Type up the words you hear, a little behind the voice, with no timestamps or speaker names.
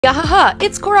Yahaha!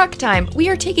 It's Korok time! We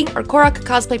are taking our Korok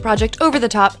cosplay project over the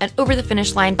top and over the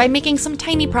finish line by making some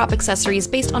tiny prop accessories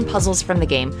based on puzzles from the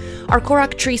game. Our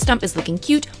Korok tree stump is looking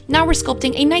cute, now we're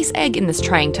sculpting a nice egg in this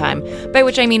trying time, by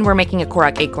which I mean we're making a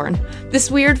Korok acorn.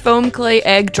 This weird foam clay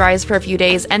egg dries for a few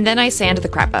days and then I sand the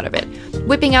crap out of it.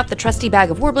 Whipping out the trusty bag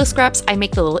of warbler scraps, I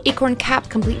make the little acorn cap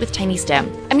complete with tiny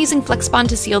stem. I'm using flex bond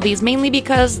to seal these mainly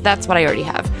because that's what I already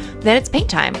have. Then it's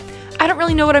paint time. I don't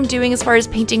really know what I'm doing as far as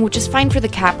painting, which is fine for the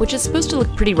cap, which is supposed to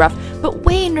look pretty rough, but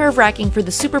way nerve-wracking for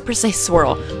the super precise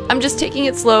swirl. I'm just taking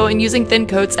it slow and using thin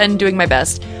coats and doing my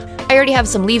best. I already have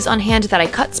some leaves on hand that I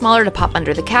cut smaller to pop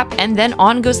under the cap, and then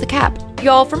on goes the cap.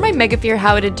 Y'all, for my mega fear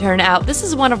how it'd turn out, this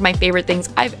is one of my favorite things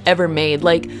I've ever made.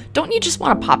 Like, don't you just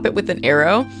want to pop it with an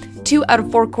arrow? 2 out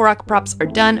of 4 Korok props are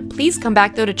done. Please come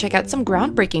back though to check out some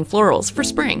groundbreaking florals for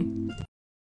spring.